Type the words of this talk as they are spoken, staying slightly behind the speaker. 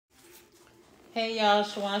Hey y'all,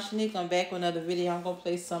 Shawan Shanique. I'm back with another video. I'm gonna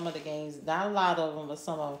play some of the games, not a lot of them, but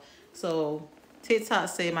some of them. So TikTok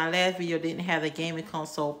said my last video didn't have the gaming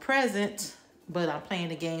console present, but I'm playing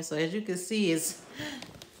the game. So as you can see, it's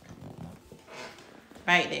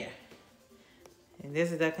right there, and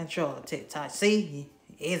this is the controller. TikTok, see,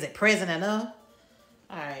 is it present enough?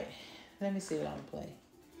 All right, let me see what I'm gonna play.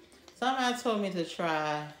 Somebody told me to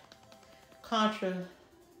try Contra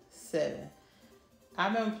 7. I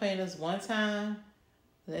remember playing this one time.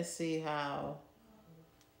 Let's see how.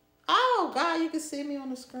 Oh, God, you can see me on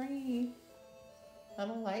the screen. I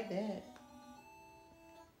don't like that.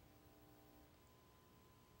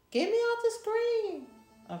 Get me off the screen.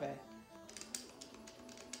 Okay.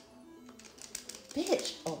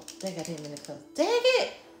 Bitch. Oh, dang, I didn't mean to cuss. Dang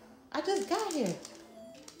it. I just got here.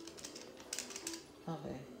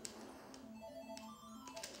 Okay.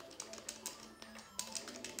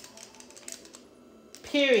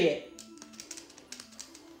 Period.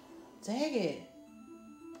 Dang it.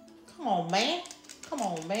 Come on, man. Come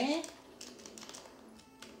on, man.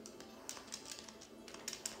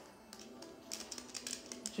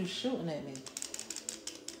 You shooting at me.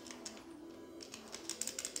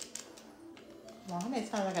 Come on, how many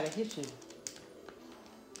times I gotta hit you?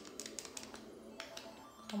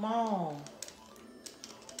 Come on.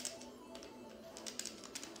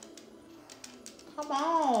 Come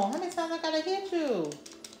on. How many times I gotta hit you?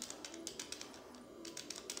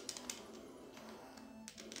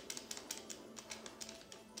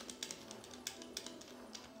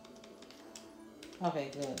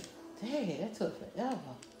 Okay, good. Dang it, that took forever.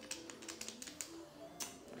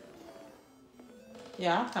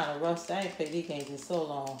 Yeah, I'm kind of rusty. I ain't played these games in so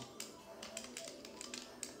long.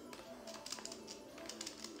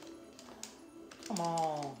 Come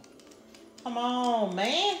on. Come on,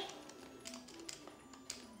 man.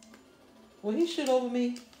 Will he shoot over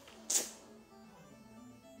me?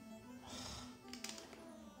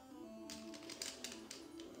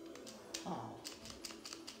 Oh.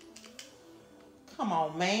 Come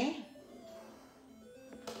on, man.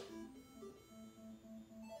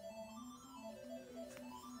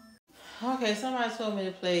 Okay, somebody told me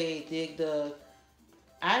to play Dig Dug.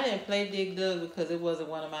 I didn't play Dig Dug because it wasn't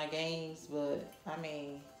one of my games, but I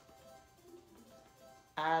mean,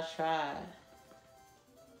 I tried.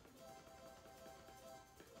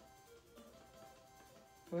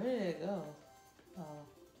 Where did it go? Oh.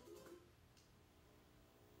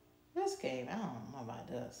 This game, I don't know about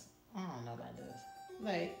this. I don't know about this.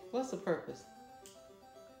 Like, what's the purpose?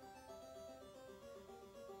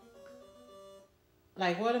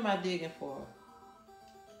 Like, what am I digging for?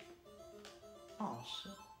 Oh,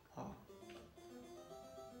 shit. Oh.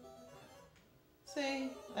 See,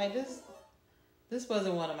 like this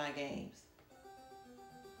wasn't one of my games.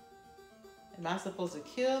 Am I supposed to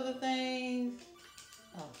kill the things?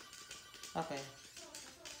 Oh, okay.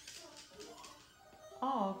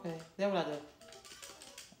 Oh, okay. That's what I do.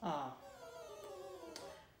 Oh,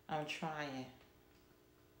 I'm trying.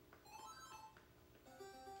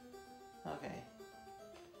 Okay.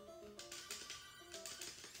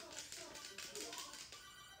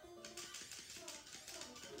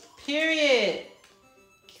 Period.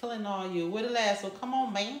 Killing all you. Where the last one? Come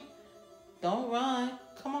on, man. Don't run.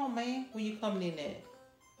 Come on, man. Where you coming in at?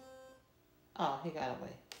 Oh, he got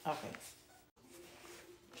away. Okay.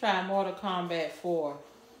 Try Mortal Kombat 4.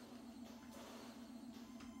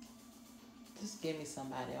 Just give me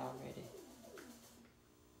somebody already.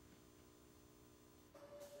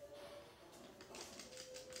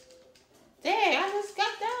 Dang, I just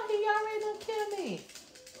got down. He already done killed me.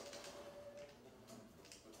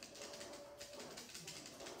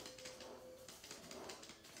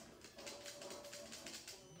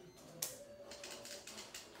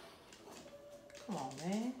 Come on,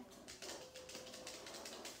 man.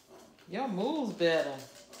 Your move's better.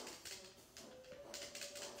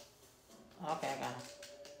 Okay, I got him.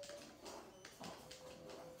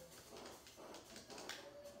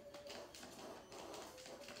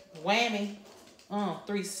 Whammy.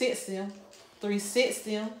 360 him.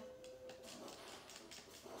 360 him.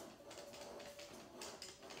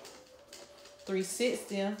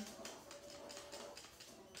 360 him.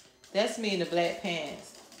 That's me in the black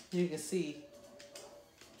pants. You can see.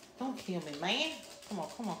 Don't kill me, man. Come on,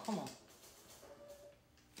 come on, come on.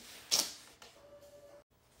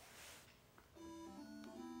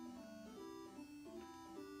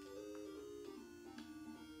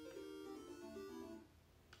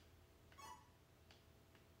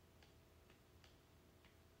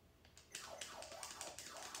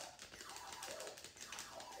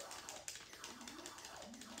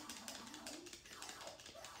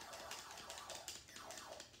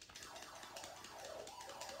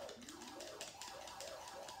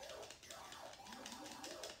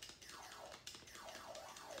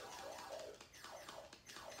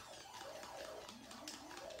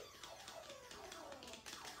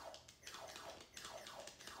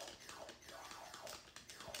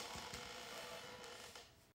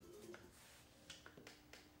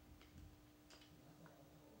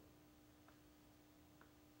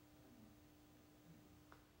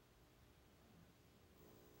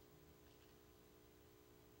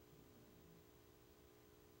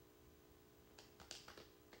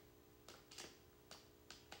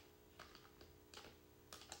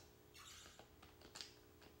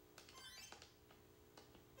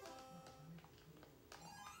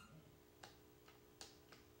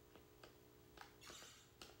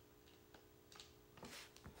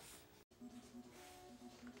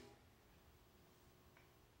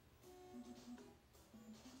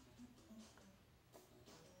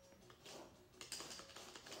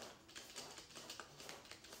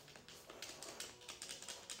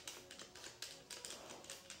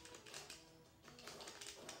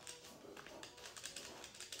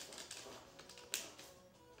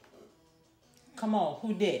 Come on,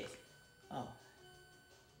 who did? Oh.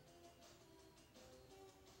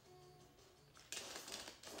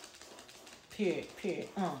 Period.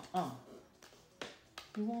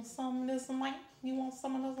 You want some of this, Mike? You want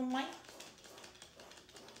some of this, Mike?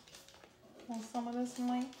 You want some of this,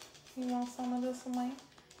 Mike? You want some of this, Mike?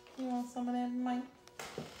 You want some of that, Mike?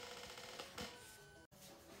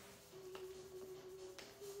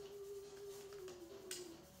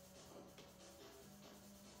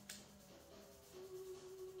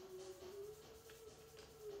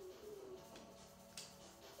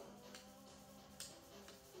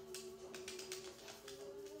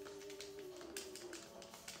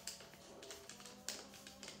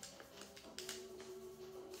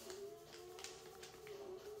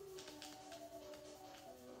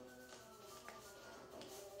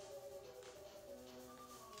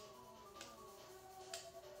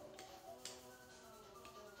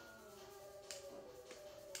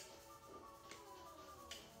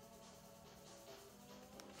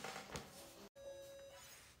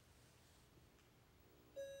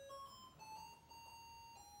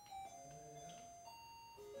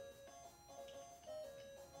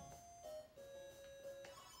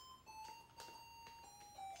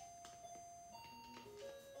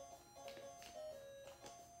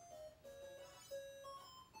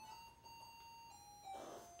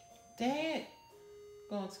 Dad,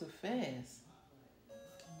 going too fast.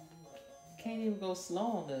 Can't even go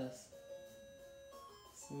slow on this.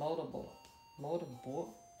 It's motorboard. Motorboard?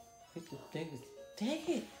 Dang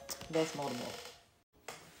it. That's motorboard.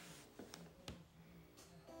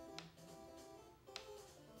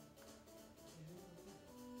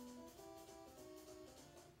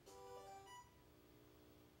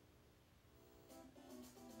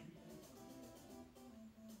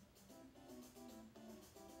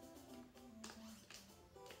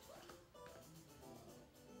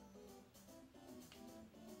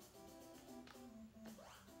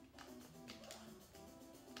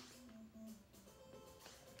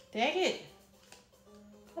 Dang it.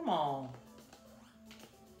 Come on.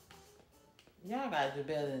 Y'all gotta do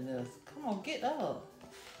better than this. Come on, get up.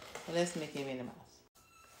 Well, let's make him Minnie Mouse.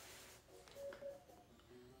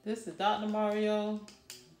 This is Dr. Mario.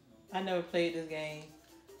 I never played this game.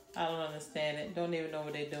 I don't understand it. Don't even know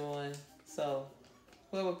what they're doing. So,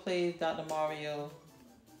 whoever plays Dr. Mario.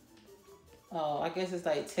 Oh, I guess it's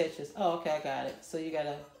like Tetris. Oh, okay, I got it. So you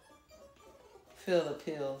gotta fill the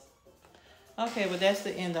pills. Okay, but that's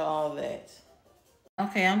the end of all that.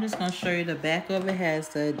 Okay, I'm just gonna show you the back of it. Has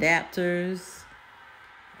the adapters.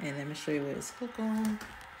 And let me show you where it's hooked on.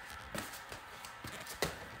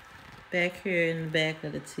 Back here in the back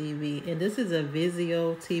of the TV. And this is a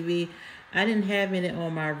Vizio TV. I didn't have any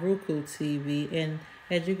on my Roku TV. And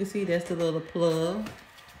as you can see, that's the little plug.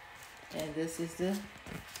 And this is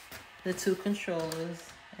the two controllers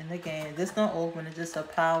and the game. This don't open, it's just a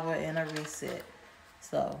power and a reset.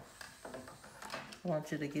 So I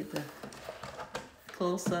want you to get the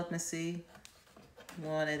close up and see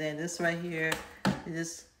one. And then this right here is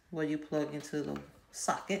just where you plug into the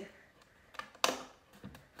socket.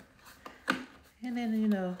 And then, you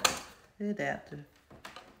know, the adapter.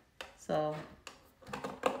 So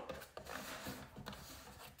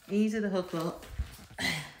easy to hook up,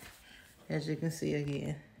 as you can see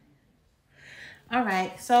again. All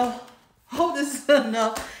right, so hope this is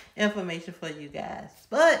enough information for you guys.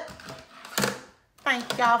 But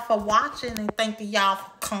thank y'all for watching and thank y'all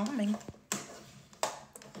for coming.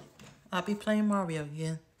 I'll be playing Mario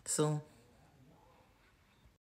again soon.